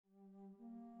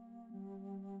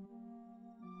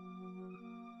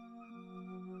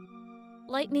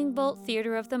Lightning Bolt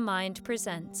Theater of the Mind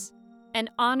presents an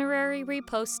honorary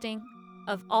reposting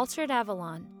of Altered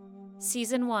Avalon,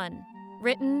 Season 1,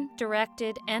 written,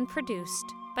 directed, and produced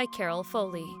by Carol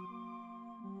Foley.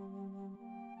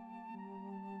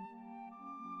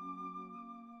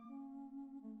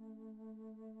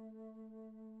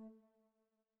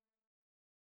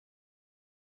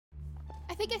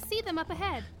 I think I see them up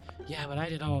ahead. Yeah, but I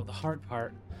did all of the hard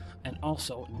part. And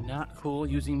also, not cool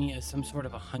using me as some sort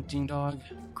of a hunting dog.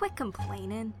 Quit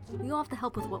complaining. We all have to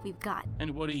help with what we've got. And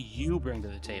what do you bring to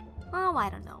the table? Oh, I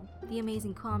don't know. The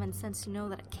amazing common sense to know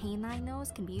that a canine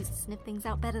nose can be used to sniff things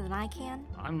out better than I can.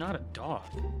 I'm not a dog.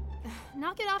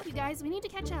 Knock it off, you guys. We need to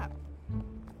catch up.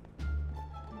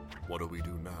 What do we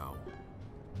do now?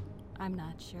 I'm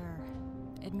not sure.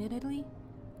 Admittedly,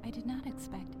 I did not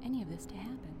expect any of this to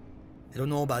happen. I don't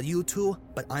know about you two,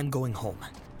 but I'm going home.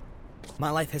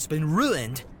 My life has been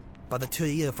ruined by the 2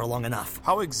 years for long enough.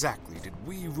 How exactly did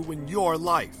we ruin your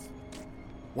life?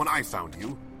 When I found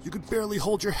you, you could barely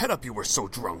hold your head up, you were so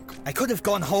drunk. I could have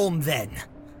gone home then.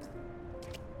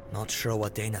 Not sure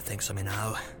what Dana thinks of me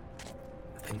now.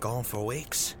 I've been gone for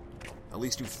weeks. At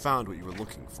least you found what you were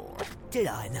looking for. Did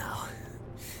I now?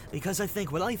 Because I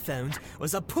think what I found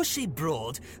was a pushy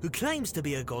broad who claims to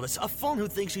be a goddess, a fawn who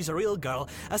thinks she's a real girl,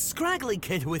 a scraggly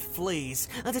kid with fleas,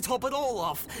 and to top it all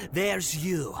off, there's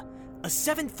you. A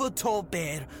 7-foot-tall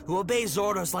bear who obeys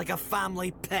orders like a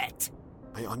family pet.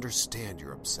 I understand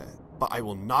you're upset, but I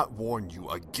will not warn you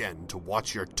again to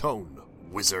watch your tone,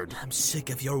 wizard. I'm sick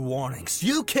of your warnings.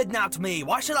 You kidnapped me.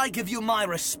 Why should I give you my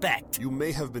respect? You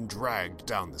may have been dragged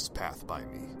down this path by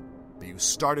me, but you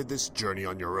started this journey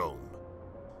on your own.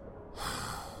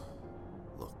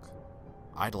 Look,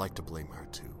 I'd like to blame her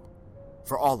too.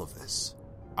 For all of this.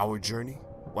 Our journey,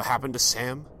 what happened to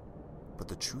Sam. But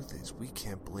the truth is, we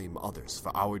can't blame others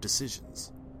for our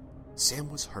decisions.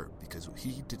 Sam was hurt because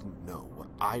he didn't know what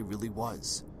I really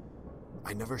was.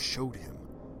 I never showed him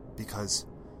because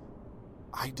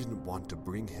I didn't want to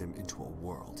bring him into a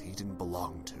world he didn't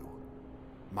belong to.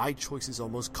 My choices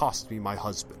almost cost me my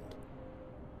husband.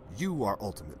 You are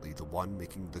ultimately the one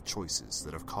making the choices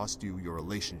that have cost you your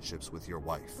relationships with your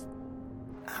wife.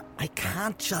 I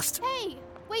can't just... Hey,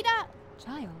 wait up!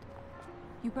 Child,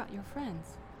 you brought your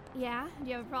friends. Yeah, do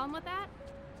you have a problem with that?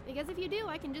 Because if you do,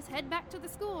 I can just head back to the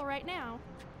school right now.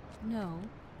 No,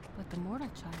 but the mortal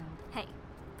child. Hey,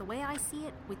 the way I see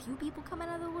it, with you people coming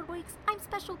out of the woodworks, I'm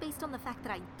special based on the fact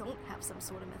that I don't have some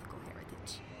sort of mythical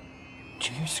heritage. Did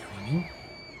you hear screaming?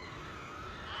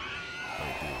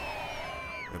 I do.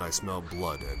 And I smell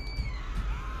blood and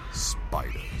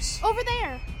spiders. Over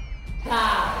there!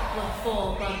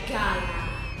 Before Bagala.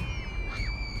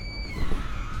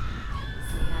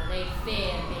 See how they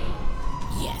fear me.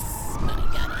 Yes, my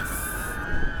goddess.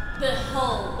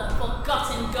 Behold the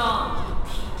forgotten god, you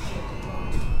putrid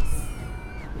mortals.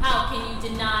 How can you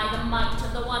deny the might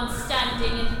of the one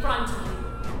standing in front of you?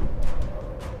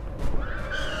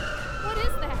 What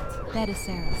is that? That is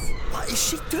Saris, What is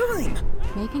she doing?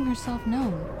 making herself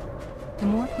known. The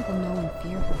more people know and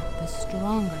fear her, the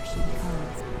stronger she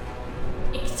becomes.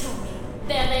 Iktomi,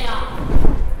 there they are.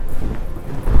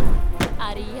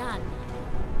 Ariana,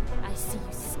 I see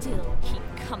you still keep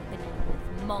company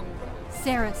with mongrels.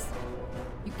 Saris,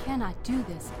 you cannot do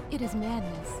this. It is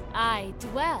madness. I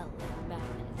dwell in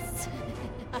madness.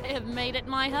 I have made it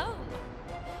my home.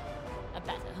 A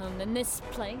better home than this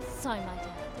place, I might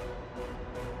add.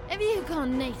 Have you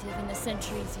gone native in the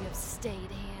centuries you have stayed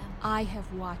here? I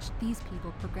have watched these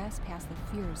people progress past the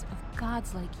fears of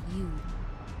gods like you.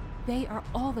 They are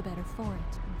all the better for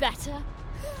it. Better?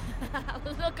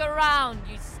 Look around,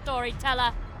 you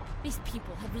storyteller. These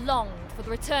people have longed for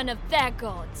the return of their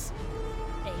gods.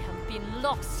 They have been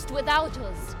lost without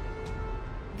us.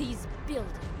 These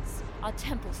buildings are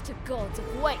temples to gods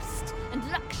of waste and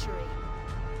luxury.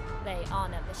 They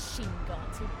honor machine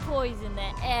gods who poison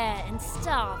their air and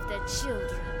starve their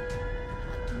children.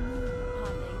 What more are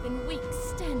they than weak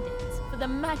stand-ins for the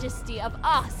majesty of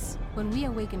us? When we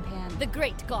awaken Pan, The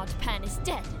great god Pan is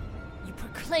dead. You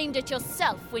proclaimed it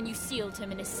yourself when you sealed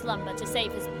him in his slumber to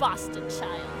save his bastard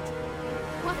child.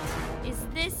 What? Is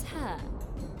this her?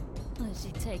 Well,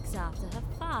 she takes after her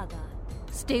father.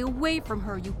 stay away from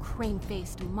her, you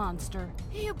crane-faced monster.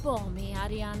 You bore me,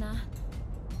 Ariana.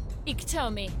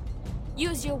 Iktomi,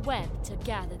 use your web to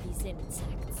gather these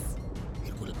insects.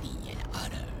 It will be an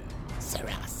honor,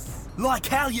 Saras. Like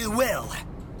hell you will!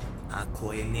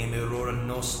 Ako e nemerora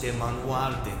noste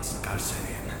manuardens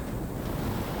carceren.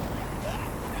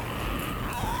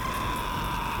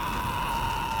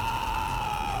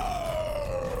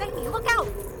 Hey, look out!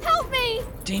 Help me!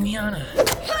 Damiana!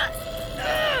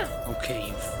 Okay,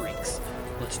 you freaks.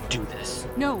 Let's do this.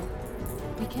 No,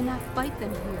 we cannot fight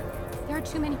them here. There are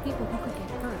too many people who could get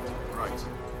hurt. Right.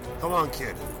 Come on,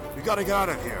 kid. We gotta get out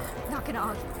of here. Not gonna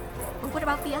argue. But what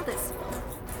about the others?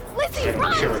 Lizzie, I don't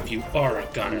run! care if you are a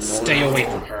goddess. Stay away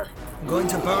from her. I'm going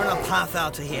to burn a path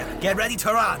out of here. Get ready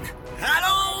to run.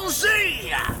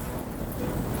 Allons-y!